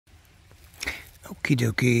Okie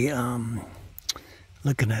dokie,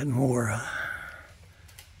 looking at more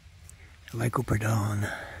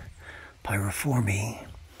Lycoperdon pyriforme,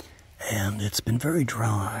 and it's been very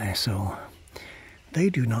dry, so they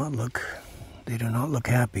do not look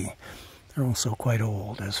happy. They're also quite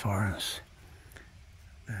old as far as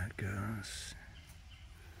that goes.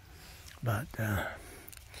 But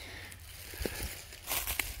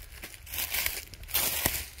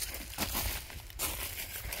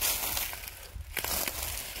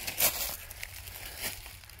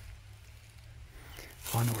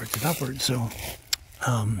onwards and upwards. So,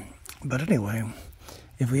 but anyway,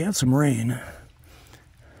 if we had some rain,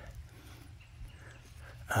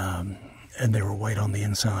 and they were white on the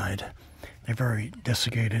inside, they're very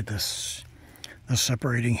desiccated. This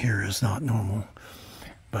separating here is not normal,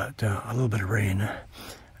 but a little bit of rain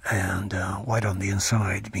and white on the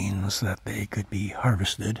inside means that they could be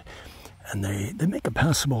harvested, and they make a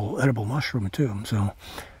passable edible mushroom too. So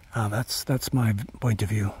that's my point of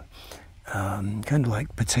view. Kind of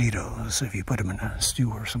like potatoes if you put them in a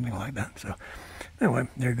stew or something like that. So anyway,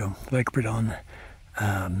 there you go, Lycoperdon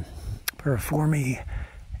pyriforme,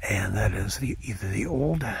 and that is either the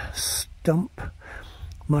old stump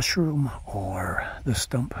mushroom or the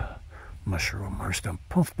stump mushroom or stump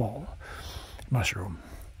puffball mushroom.